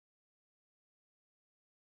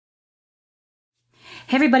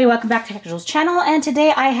Hey everybody, welcome back to Heckerdoodle's channel, and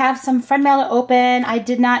today I have some friend mail to open. I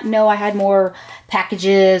did not know I had more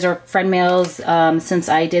packages or friend mails since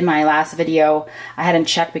I did my last video. I hadn't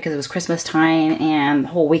checked because it was Christmas time and the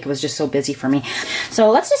whole week was just so busy for me.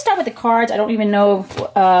 So let's just start with the cards. I don't even know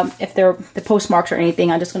if they're the postmarks or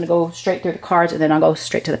anything. I'm just going to go straight through the cards and then I'll go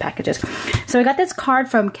straight to the packages. So I got this card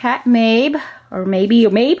from Cat Mabe, or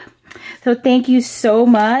Mabe. So thank you so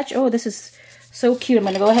much. Oh, this is so cute. I'm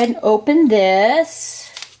going to go ahead and open this.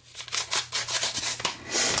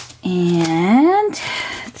 And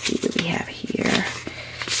let's see what we have here.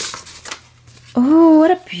 Oh,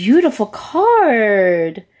 what a beautiful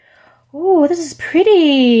card. Oh, this is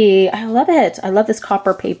pretty. I love it. I love this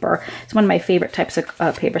copper paper. It's one of my favorite types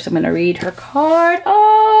of paper. So I'm going to read her card.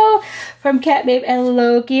 Oh, from Cat Babe and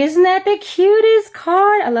Loki. Isn't that the cutest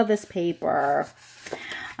card? I love this paper.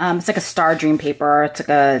 It's like a Star Dream paper. It's like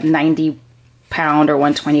a 90-pound or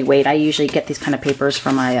 120 weight. I usually get these kind of papers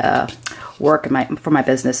for my work and for my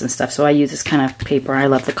business and stuff. So I use this kind of paper. I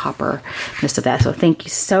love the copperness of that. So thank you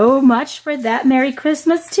so much for that. Merry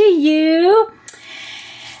Christmas to you.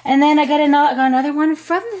 And then I got another one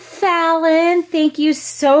from Fallon. Thank you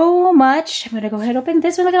so much. I'm going to go ahead and open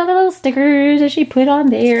this one. Look at all the little stickers that she put on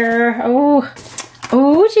there. Oh,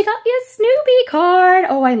 she got me a Snoopy card.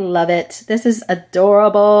 Oh, I love it. This is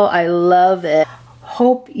adorable. I love it.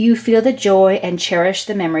 Hope you feel the joy and cherish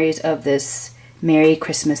the memories of this Merry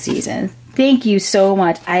Christmas season. Thank you so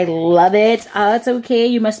much. I love it. It's okay.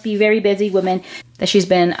 You must be very busy, woman. That she's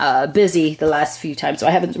been busy the last few times, so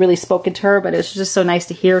I haven't really spoken to her, but it's just so nice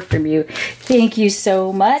to hear from you. Thank you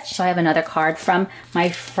so much. So I have another card from my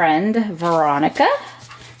friend Veronica,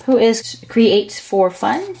 who creates for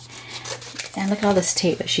fun. And look at all this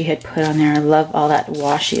tape that she had put on there. I love all that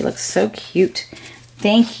washi. It looks so cute.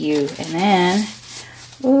 Thank you. And then,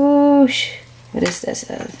 ooh, what is this?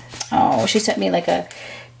 Oh, she sent me like a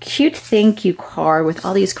cute thank you card with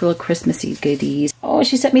all these cool Christmassy goodies. Oh,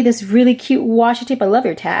 she sent me this really cute washi tape. I love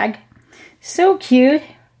your tag. So cute.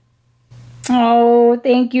 Oh,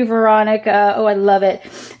 thank you, Veronica. Oh, I love it.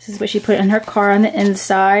 This is what she put in her card on the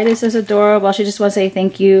inside. This is adorable. She just wants to say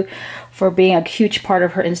thank you for being a huge part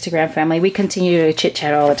of her Instagram family. We continue to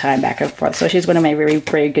chit-chat all the time back and forth. So she's one of my very,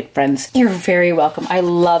 very good friends. You're very welcome. I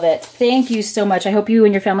love it. Thank you so much. I hope you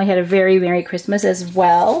and your family had a very Merry Christmas as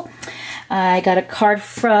well. I got a card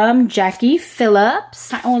from Jackie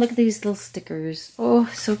Phillips. Oh, look at these little stickers. Oh,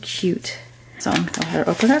 so cute. So I'm going to go ahead and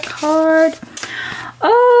open her card.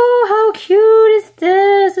 Oh, how cute is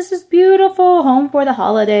this? This is beautiful. Home for the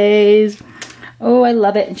holidays. Oh, I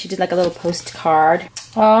love it. And she did like a little postcard.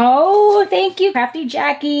 Oh, thank you, Crafty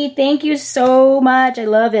Jackie. Thank you so much. I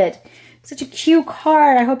love it. Such a cute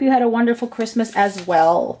card. I hope you had a wonderful Christmas as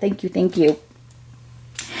well. Thank you, thank you.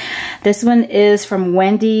 This one is from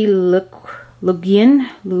Wendy Lugian.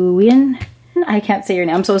 I can't say your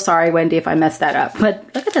name. I'm so sorry, Wendy, if I messed that up. But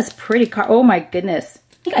look at this pretty card. Oh my goodness.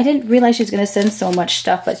 I didn't realize she was going to send so much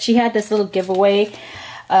stuff, but she had this little giveaway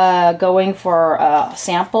going for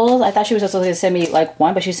samples. I thought she was just going to send me like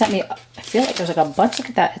one, but she sent me, I feel like there's like a bunch. Look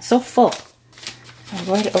at that. It's so full. I'm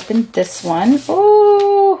going to open this one.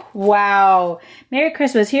 Oh, wow. Merry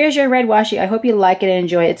Christmas. Here's your red washi. I hope you like it and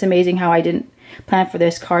enjoy it. It's amazing how I didn't plan for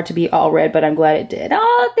this card to be all red, but I'm glad it did.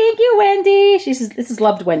 Oh, thank you, Wendy. She says, this is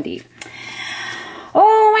loved Wendy.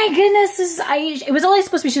 Oh my goodness. It was only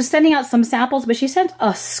supposed to be, she was sending out some samples, but she sent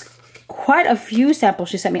us quite a few samples.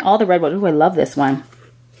 She sent me all the red ones. Oh, I love this one.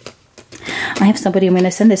 I have somebody I'm going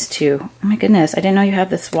to send this to. Oh my goodness. I didn't know you have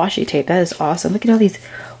this washi tape. That is awesome. Look at all these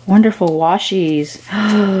wonderful washis.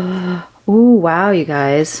 Oh, wow, you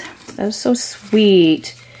guys. That was so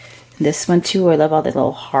sweet. This one too. I love all the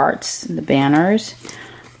little hearts and the banners.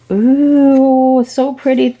 Ooh, so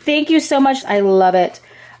pretty. Thank you so much. I love it.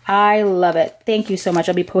 I love it. Thank you so much.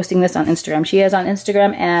 I'll be posting this on Instagram. She is on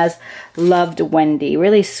Instagram as Loved Wendy.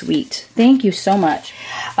 Really sweet. Thank you so much.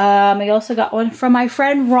 We also got one from my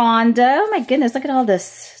friend Rhonda. Oh my goodness, look at all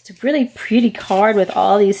this. It's a really pretty card with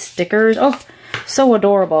all these stickers. Oh, so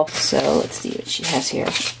adorable. So let's see what she has here.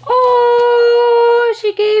 Oh,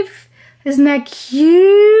 she gave, isn't that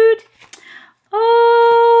cute?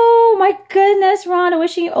 Oh my goodness, Rhonda,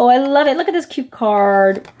 wishing you, oh, I love it. Look at this cute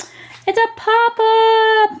card. It's a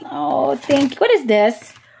pop-up. Oh, thank you. What is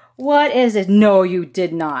this? What is it? No, you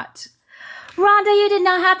did not. Rhonda, you did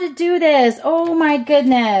not have to do this. Oh my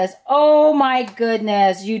goodness. Oh my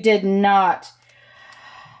goodness. You did not.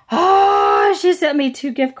 Oh, she sent me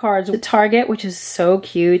 2 gift cards. The Target, which is so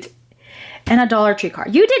cute, and a Dollar Tree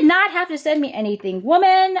card. You did not have to send me anything,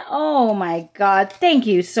 woman. Oh my God. Thank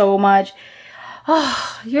you so much.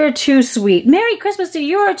 Oh, you're too sweet. Merry Christmas to you.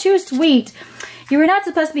 You are too sweet. You were not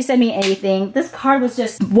supposed to be sending me anything. This card was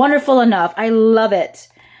just wonderful enough. I love it.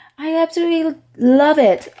 I absolutely love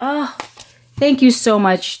it. Oh, thank you so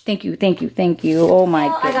much. Thank you, thank you, thank you. Oh my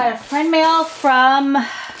God. I got a friend mail from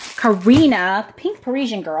Karina, the Pink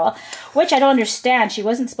Parisian girl, which I don't understand. She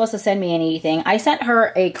wasn't supposed to send me anything. I sent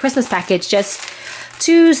her a Christmas package just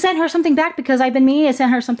to send her something back because I've been meaning to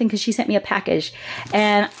send her something because she sent me a package.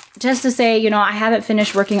 And just to say, you know, I haven't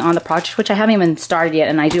finished working on the project, which I haven't even started yet,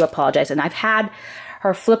 and I do apologize. And I've had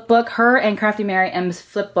her flip book, her and Crafty Mary M's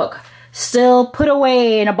flip book, still put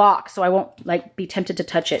away in a box, so I won't like be tempted to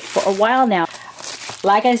touch it for a while now.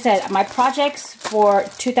 Like I said, my projects for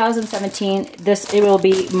 2017, it will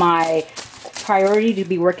be my priority to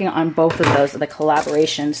be working on both of those, the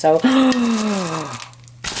collaboration. So,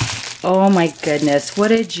 oh my goodness, what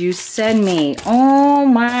did you send me? Oh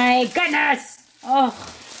my goodness! Oh.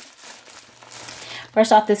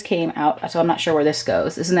 First off, this came out, so I'm not sure where this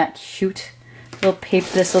goes. Isn't that cute? Little paper,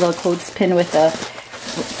 this little clothespin with the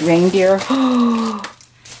reindeer.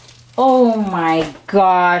 Oh my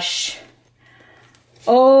gosh.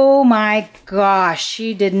 Oh my gosh,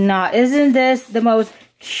 she did not. Isn't this the most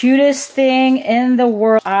cutest thing in the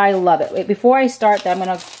world? I love it. Wait, before I start, I'm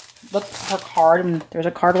going to look at her card. And there's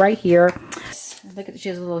a card right here. Look at, she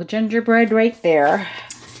has a little gingerbread right there.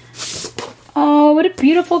 Oh, what a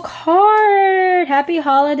beautiful card. Happy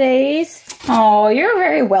holidays. Oh, you're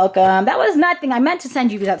very welcome. That was nothing. I meant to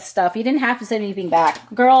send you that stuff. You didn't have to send anything back.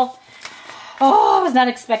 Girl, oh, I was not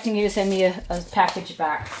expecting you to send me a package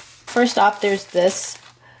back. First off, there's this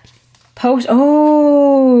post.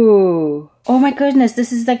 Oh my goodness.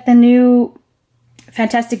 This is like the new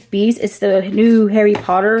Fantastic Beasts. It's the new Harry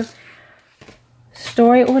Potter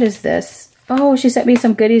story. What is this? Oh, she sent me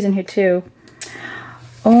some goodies in here too.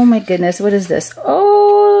 Oh my goodness. What is this?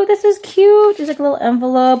 Oh, this is cute. There's like little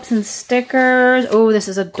envelopes and stickers. Oh, this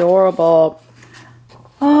is adorable.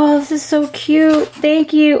 Oh, this is so cute.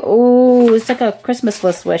 Thank you. Oh, it's like a Christmas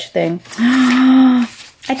list wish thing.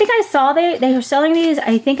 I think I saw they were selling these,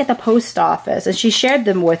 I think, at the post office, and she shared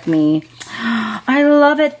them with me. I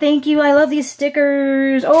love it. Thank you. I love these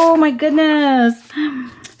stickers. Oh my goodness.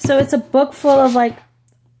 So it's a book full of like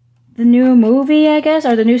the new movie, I guess,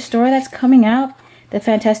 or the new story that's coming out, The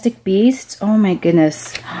Fantastic Beasts. Oh my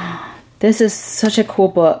goodness. This is such a cool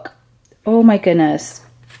book. Oh my goodness.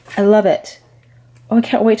 I love it. Oh, I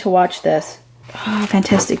can't wait to watch this. Oh,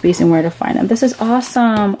 Fantastic Beasts and Where to Find Them. This is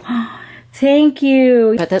awesome. Thank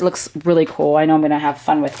you. But that looks really cool. I know I'm going to have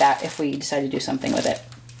fun with that if we decide to do something with it.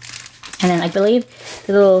 And then I believe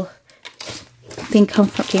the little thing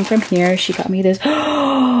came from here. She got me this.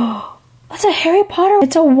 Oh, that's a Harry Potter.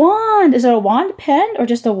 It's a wand. Is it a wand pen or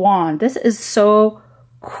just a wand? This is so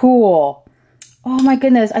cool. Oh my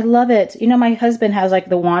goodness. I love it. You know, my husband has like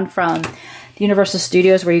the wand from Universal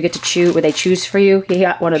Studios where you get to choose, where they choose for you. He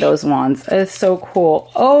got one of those wands. It's so cool.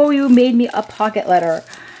 Oh, you made me a pocket letter.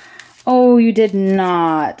 Oh, you did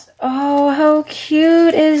not. Oh, how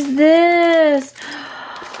cute is this?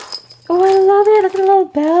 Oh, I love it. Look at the little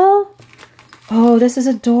bell. Oh, this is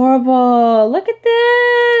adorable. Look at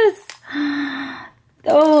this.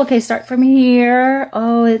 Oh, okay, start from here.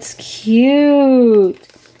 Oh, it's cute.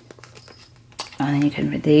 Oh, and then you can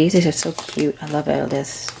read these. These are so cute. I love all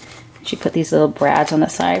this. She put these little brads on the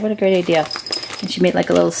side. What a great idea. And she made like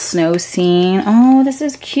a little snow scene. Oh, this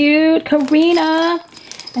is cute. Karina.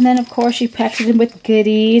 And then, of course, she packed it in with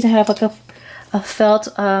goodies. I have like a felt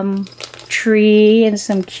tree and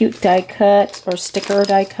some cute die cut or sticker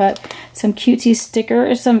die cut. Some cutesy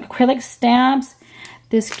stickers, some acrylic stamps.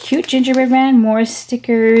 This cute gingerbread man, more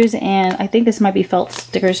stickers. And I think this might be felt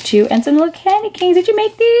stickers too. And some little candy canes. Did you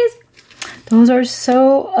make these? Those are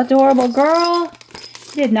so adorable, girl.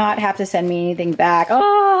 You did not have to send me anything back.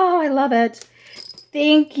 Oh, I love it.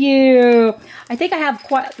 Thank you. I think I have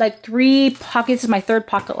quite like 3 pockets. This is my 3rd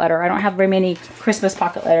pocket letter. I don't have very many Christmas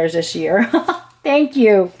pocket letters this year. Thank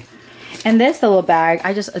you. And this little bag,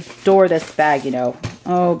 I just adore this bag, you know.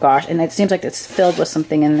 Oh gosh, and it seems like it's filled with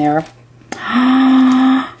something in there.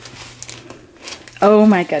 Oh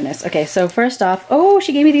my goodness. Okay, so first off, oh,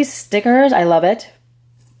 she gave me these stickers. I love it.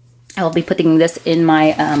 I'll be putting this in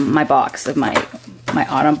my my box of my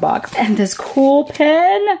autumn box. And this cool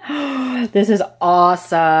pen. This is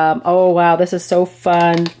awesome. Oh wow, this is so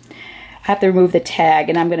fun. I have to remove the tag,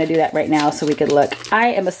 and I'm going to do that right now so we could look. I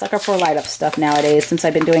am a sucker for light up stuff nowadays since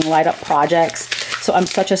I've been doing light up projects. So I'm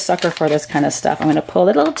such a sucker for this kind of stuff. I'm going to pull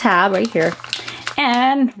the little tab right here,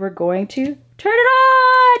 and we're going to turn it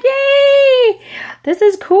on. Yay! This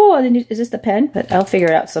is cool. Is this the pen? But I'll figure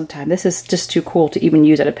it out sometime. This is just too cool to even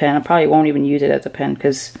use as a pen. I probably won't even use it as a pen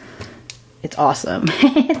because it's awesome.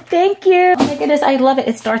 Thank you. Oh my goodness, I love it.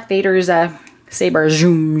 It's Darth Vader's saber.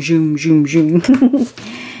 Zoom, zoom, zoom, zoom.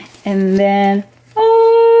 And then,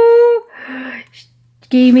 oh, she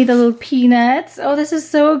gave me the little peanuts. Oh, this is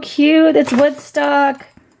so cute. It's Woodstock.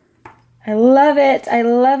 I love it. I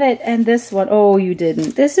love it. And this one, oh, you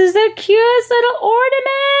didn't. This is the cutest little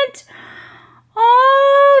ornament.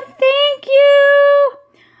 Oh, thank you.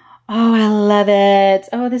 Oh, I love it.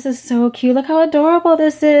 Oh, this is so cute. Look how adorable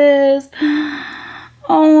this is.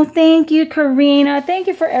 Oh, thank you, Karina. Thank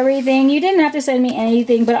you for everything. You didn't have to send me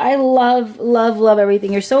anything, but I love, love, love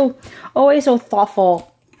everything. You're so, always so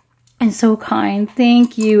thoughtful and so kind.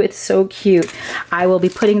 Thank you. It's so cute. I will be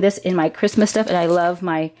putting this in my Christmas stuff, and I love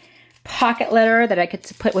my pocket letter that I get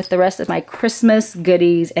to put with the rest of my Christmas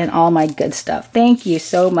goodies and all my good stuff. Thank you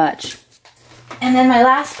so much. And then my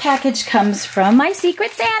last package comes from my Secret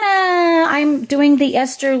Santa. I'm doing the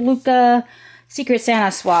Esther Luca Secret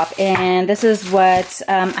Santa swap, and this is what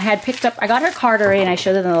I had picked up. I got her card already, and I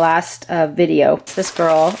showed it in the last video. This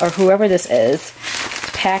girl, or whoever this is,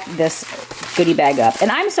 packed this goodie bag up. And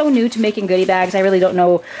I'm so new to making goodie bags, I really don't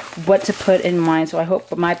know what to put in mine, so I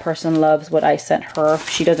hope my person loves what I sent her.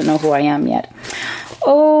 She doesn't know who I am yet.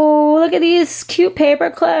 Oh, look at these cute paper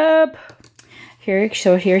clip.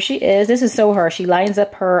 So here she is. This is so her. She lines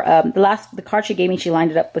up her, the card she gave me, she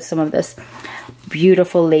lined it up with some of this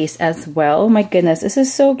beautiful lace as well. Oh my goodness, this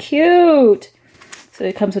is so cute. So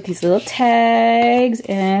it comes with these little tags,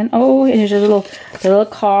 and oh, and here's a little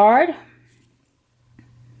card.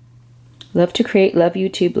 Love to create, love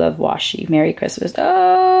YouTube, love washi. Merry Christmas.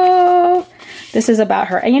 Oh, this is about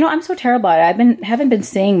her. And you know, I'm so terrible at it. Haven't been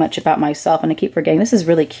saying much about myself, and I keep forgetting. This is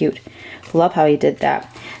really cute. Love how he did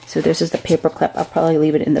that. So this is the paper clip. I'll probably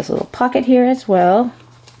leave it in this little pocket here as well.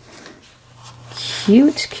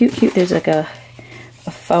 Cute, cute, cute. There's like a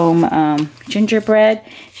foam gingerbread.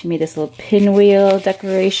 She made this little pinwheel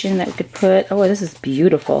decoration that we could put. Oh, this is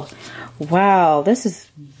beautiful. Wow, this is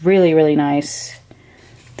really, really nice.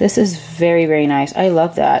 This is very, very nice. I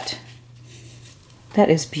love that. That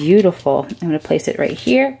is beautiful. I'm going to place it right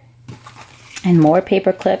here. And more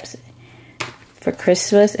paper clips for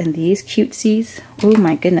Christmas, and these cutesies. Oh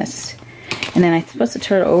my goodness. And then I'm supposed to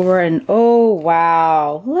turn it over, and oh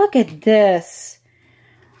wow, look at this.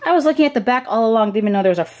 I was looking at the back all along, didn't even know there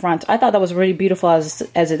was a front. I thought that was really beautiful as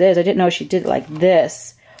it is. I didn't know she did it like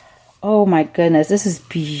this. Oh my goodness, this is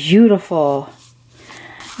beautiful.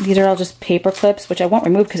 These are all just paper clips, which I won't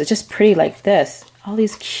remove because it's just pretty like this. All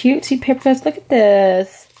these cutesy paper clips. Look at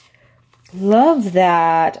this. Love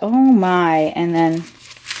that. Oh my. And then,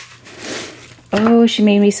 oh, she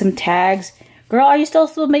made me some tags. Girl, are you still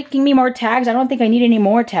making me more tags? I don't think I need any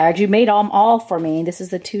more tags. You made them all for me. This is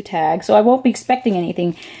the 2 tags. So I won't be expecting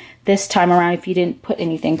anything this time around if you didn't put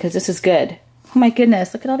anything, because this is good. Oh my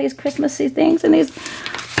goodness. Look at all these Christmassy things, and these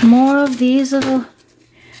more of these little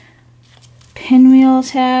pinwheel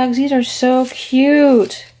tags. These are so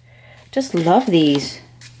cute. Just love these.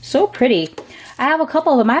 So pretty. I have a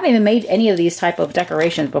couple of them. I haven't even made any of these type of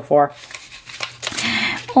decorations before.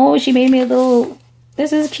 Oh, she made me a little,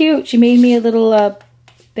 this is cute. She made me a little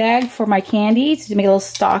bag for my candies to make a little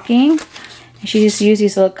stocking. And she just used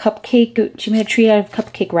these little cupcake, she made a tree out of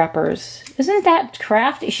cupcake wrappers. Isn't that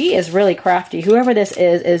crafty? She is really crafty. Whoever this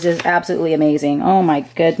is just absolutely amazing. Oh my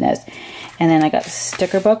goodness. And then I got the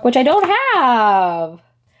sticker book, which I don't have.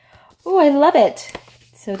 Oh, I love it.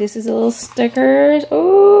 So this is a little stickers.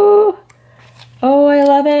 Oh, oh, I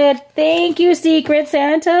love it. Thank you, Secret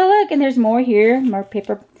Santa. Look, and there's more here, more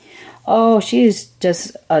paper. Oh, she's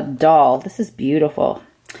just a doll. This is beautiful.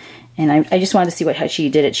 And I just wanted to see how she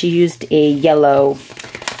did it. She used a yellow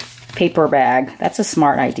paper bag. That's a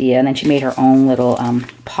smart idea. And then she made her own little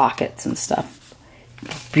pockets and stuff.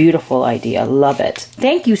 Beautiful idea. Love it.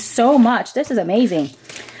 Thank you so much. This is amazing.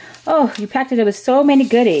 Oh, you packed it with so many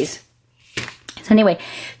goodies. So anyway,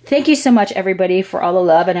 thank you so much, everybody, for all the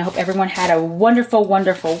love. And I hope everyone had a wonderful,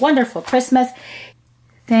 wonderful, wonderful Christmas.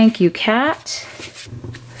 Thank you, Kat,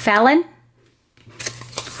 Fallon,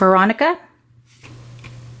 Veronica,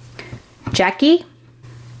 Jackie,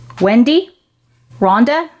 Wendy,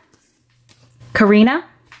 Rhonda, Karina,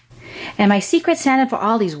 and my Secret Santa for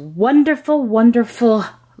all these wonderful, wonderful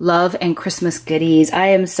love and Christmas goodies. I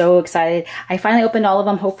am so excited. I finally opened all of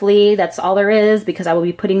them. Hopefully that's all there is, because I will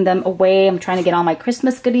be putting them away. I'm trying to get all my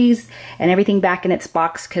Christmas goodies and everything back in its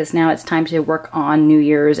box, because now it's time to work on New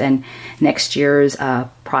Year's and next year's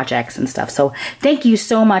projects and stuff. So thank you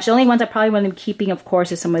so much. The only ones I probably want to be keeping, of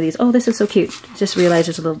course, is some of these. Oh, this is so cute. Just realized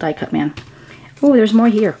there's a little die cut man. Oh, there's more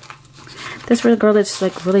here. This little girl that's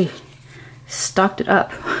like really stocked it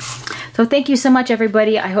up. So thank you so much,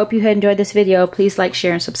 everybody. I hope you had enjoyed this video. Please like,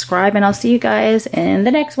 share, and subscribe, and I'll see you guys in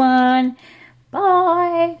the next one.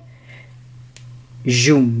 Bye.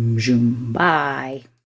 Zoom, zoom. Bye.